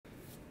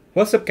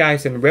What's up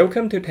guys and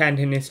welcome to Tan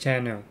Tennis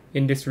channel.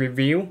 In this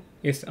review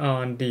is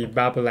on the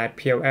Babolat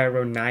Pure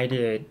Aero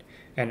 98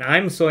 and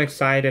I'm so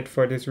excited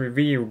for this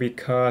review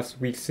because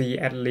we see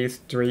at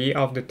least 3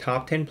 of the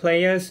top 10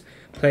 players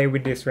play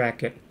with this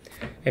racket.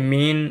 I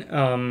mean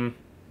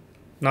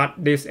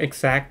not this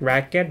exact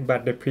racket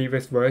but the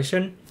previous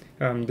version,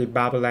 the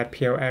Babolat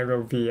Pure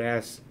Aero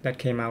VS that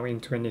came out in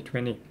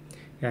 2020.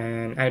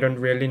 And I don't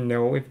really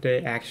know if they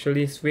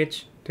actually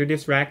switched to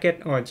this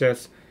racket or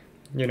just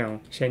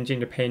changing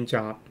the paint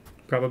job,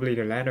 probably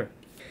the latter.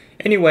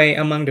 Anyway,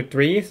 among the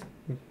 3,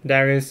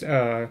 there is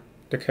the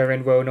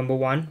current world number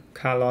 1,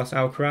 Carlos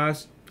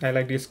Alcaraz. I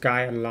like this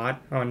guy a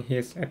lot on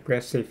his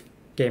aggressive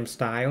game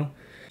style.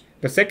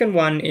 The second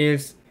one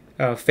is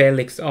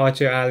Felix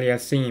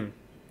Auger-Aliassime,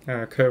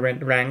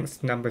 current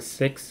ranks number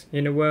 6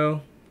 in the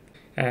world.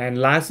 And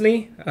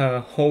lastly,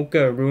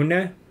 Holger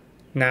Rune,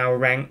 now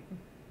ranked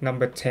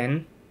number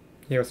 10.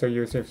 He also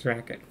uses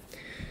racket.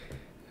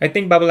 I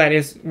think Babolat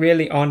is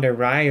really on the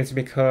rise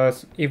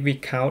because if we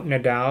count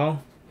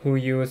Nadal, who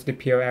used the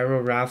Pure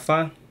Aero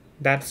Rafa,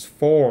 that's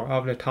 4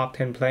 of the top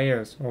 10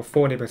 players, or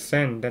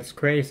 40%. That's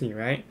crazy,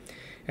 right?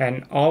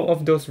 And all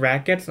of those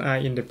rackets are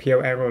in the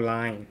Pure Aero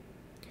line.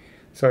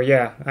 So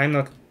yeah, I'm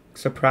not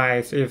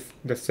surprised if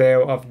the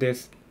sale of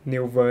this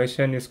new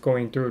version is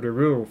going through the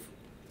roof.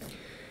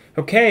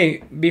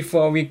 Okay,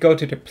 before we go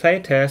to the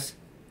playtest,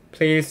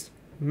 please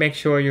make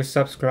sure you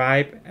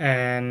subscribe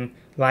and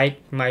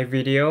like my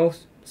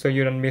videos so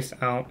you don't miss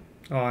out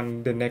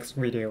on the next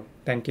video.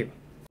 Thank you.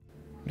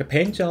 The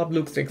paint job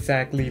looks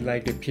exactly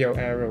like the Pure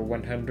Aero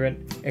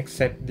 100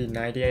 except the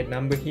 98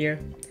 number here.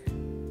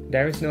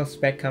 There is no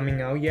spec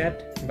coming out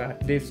yet,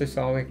 but this is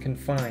all I can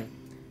find.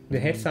 The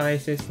head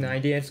size is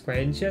 98 square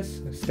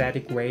inches,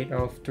 static weight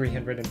of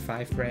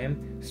 305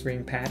 grams,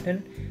 string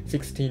pattern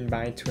 16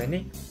 by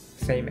 20,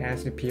 same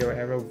as the Pure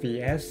Aero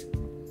VS,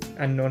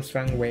 unknown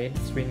strung weight,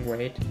 string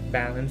weight,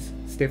 balance,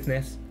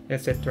 stiffness,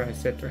 etc.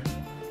 etc.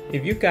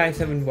 If you guys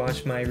haven't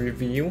watched my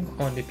review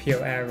on the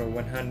Pure Aero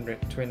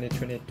 100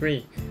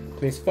 2023,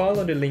 please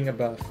follow the link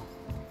above.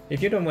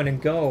 If you don't want to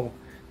go,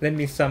 let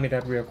me sum it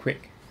up real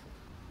quick.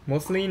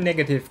 Mostly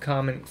negative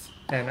comments,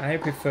 and I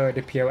prefer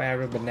the Pure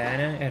Aero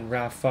Banana and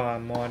Rafa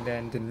more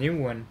than the new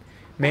one,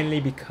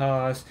 mainly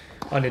because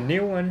on the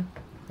new one,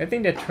 I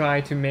think they try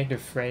to make the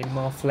frame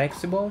more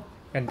flexible,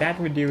 and that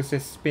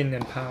reduces spin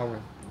and power,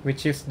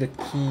 which is the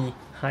key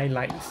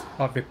highlights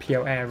of the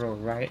Pure Aero,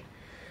 right?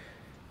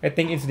 I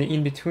think it's the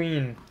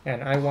in-between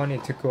and I want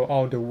it to go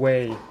all the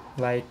way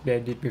like they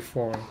did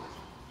before.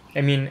 I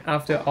mean,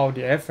 after all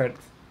the effort,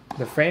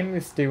 the frame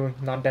is still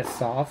not that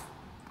soft,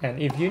 and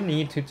if you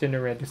need to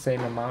generate the same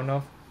amount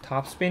of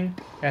topspin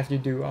as you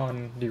do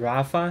on the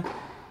Rafa,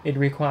 it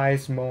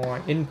requires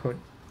more input,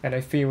 and I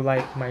feel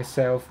like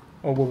myself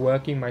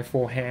overworking my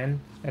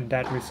forehand, and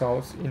that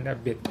results in a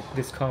bit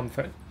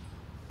discomfort.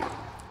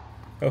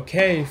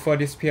 Okay, for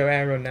this Pure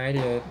Aero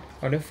 98,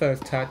 on the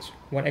first touch,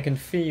 what I can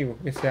feel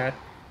is that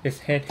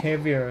it's head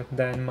heavier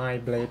than my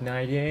Blade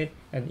 98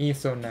 and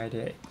ESO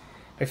 98.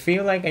 I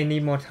feel like I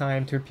need more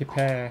time to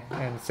prepare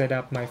and set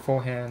up my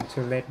forehand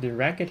to let the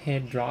racket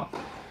head drop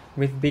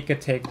with bigger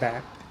take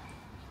back.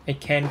 I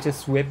can't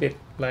just whip it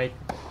like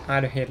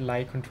other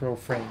headlight control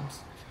frames.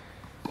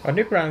 On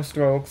the ground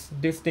strokes,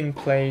 this thing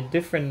plays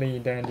differently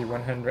than the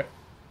 100.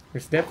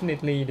 It's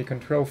definitely the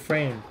control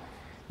frame.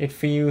 It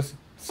feels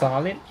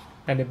solid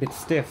and a bit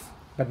stiff,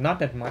 but not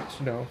that much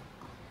though.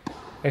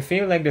 I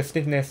feel like the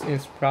stiffness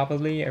is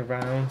probably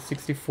around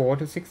 64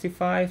 to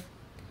 65.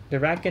 The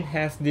racket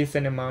has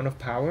decent amount of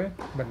power,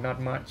 but not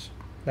much.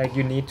 Like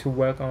you need to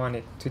work on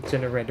it to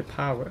generate the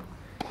power.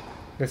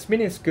 The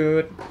spin is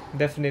good,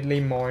 definitely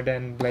more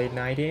than Blade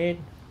 98,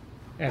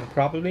 and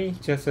probably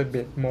just a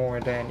bit more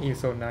than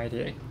ESO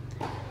 98.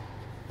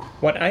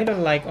 What I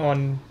don't like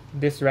on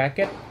this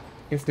racket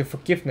is the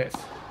forgiveness.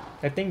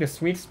 I think the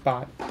sweet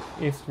spot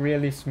is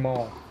really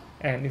small,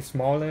 and it's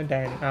smaller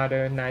than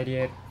other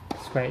 98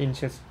 square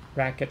inches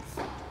rackets,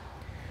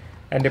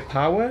 and the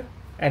power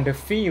and the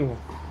feel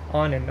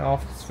on and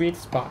off sweet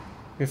spot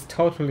is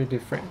totally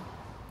different.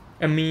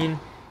 I mean,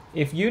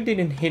 if you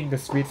didn't hit the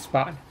sweet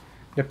spot,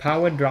 the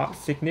power drops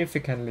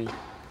significantly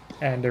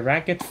and the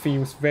racket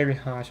feels very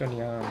harsh on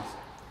the arms,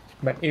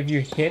 but if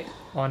you hit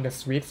on the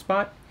sweet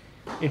spot,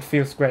 it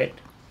feels great.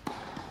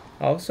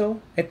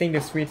 Also, I think the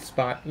sweet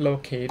spot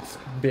locates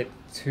a bit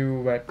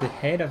toward the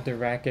head of the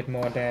racket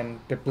more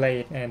than the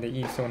Blade and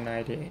the ESO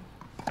 98.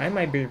 I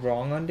might be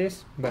wrong on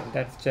this, but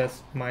that's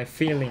just my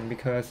feeling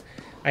because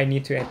I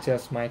need to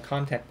adjust my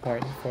contact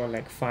point for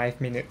like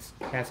 5 minutes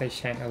as I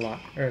shank a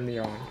lot early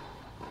on.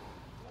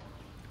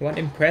 What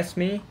impressed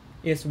me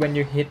is when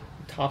you hit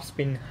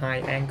topspin high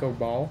angle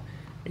ball,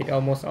 it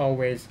almost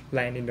always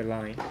lands in the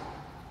line.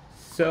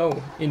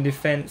 So in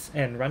defense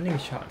and running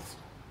shots,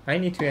 I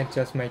need to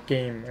adjust my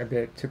game a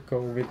bit to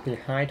go with the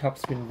high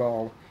topspin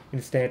ball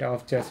instead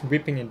of just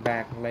whipping it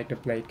back like the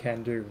Blade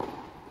can do.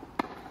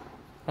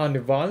 On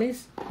the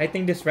volleys, I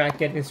think this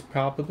racket is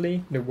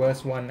probably the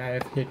worst one I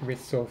have hit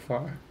with so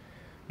far.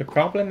 The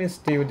problem is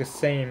still the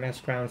same as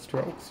ground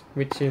strokes,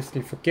 which is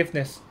the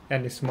forgiveness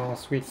and the small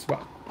sweet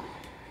spot.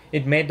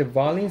 It made the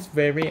volleys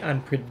very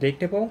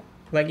unpredictable,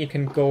 like it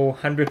can go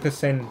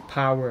 100%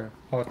 power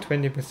or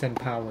 20%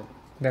 power.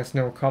 There's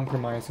no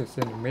compromises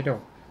in the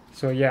middle.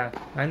 So yeah,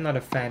 I'm not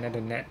a fan of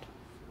the net.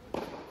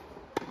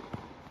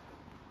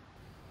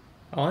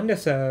 On the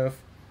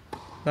serve,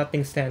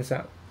 nothing stands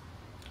out.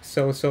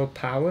 So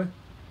power,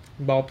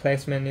 ball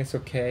placement is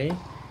okay,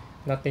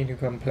 nothing to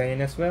complain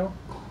as well.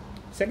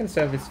 Second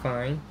serve is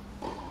fine.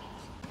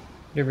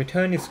 The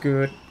return is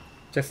good,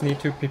 just need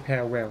to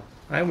prepare well.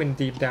 I went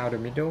deep down the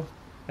middle.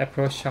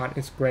 Approach shot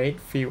is great,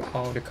 feel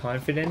all the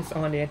confidence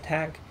on the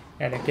attack,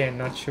 and again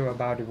not sure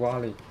about the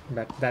volley,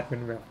 but that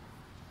went well.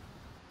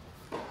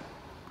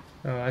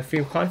 I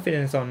feel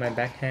confidence on my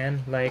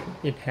backhand, like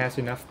it has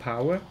enough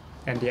power,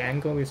 and the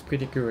angle is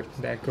pretty good.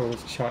 That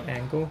goes short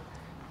angle,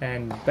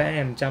 and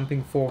bam,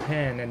 jumping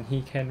forehand, and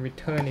he can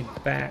return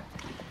it back.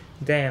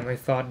 Damn, I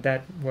thought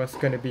that was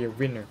gonna be a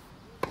winner.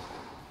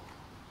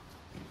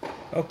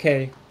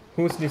 Okay,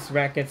 who's this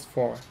racket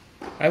for?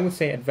 I would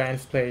say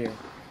advanced player.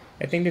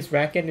 I think this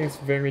racket is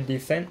very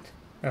decent,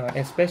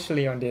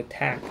 especially on the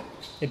attack.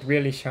 It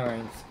really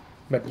shines.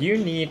 But you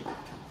need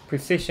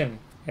precision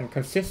and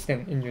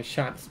consistent in your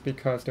shots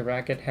because the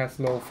racket has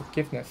low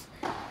forgiveness.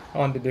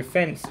 On the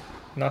defense,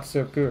 not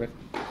so good.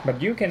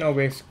 But you can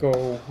always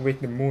go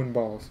with the moon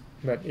balls,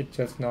 but it's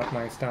just not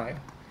my style.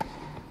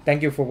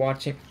 Thank you for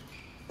watching.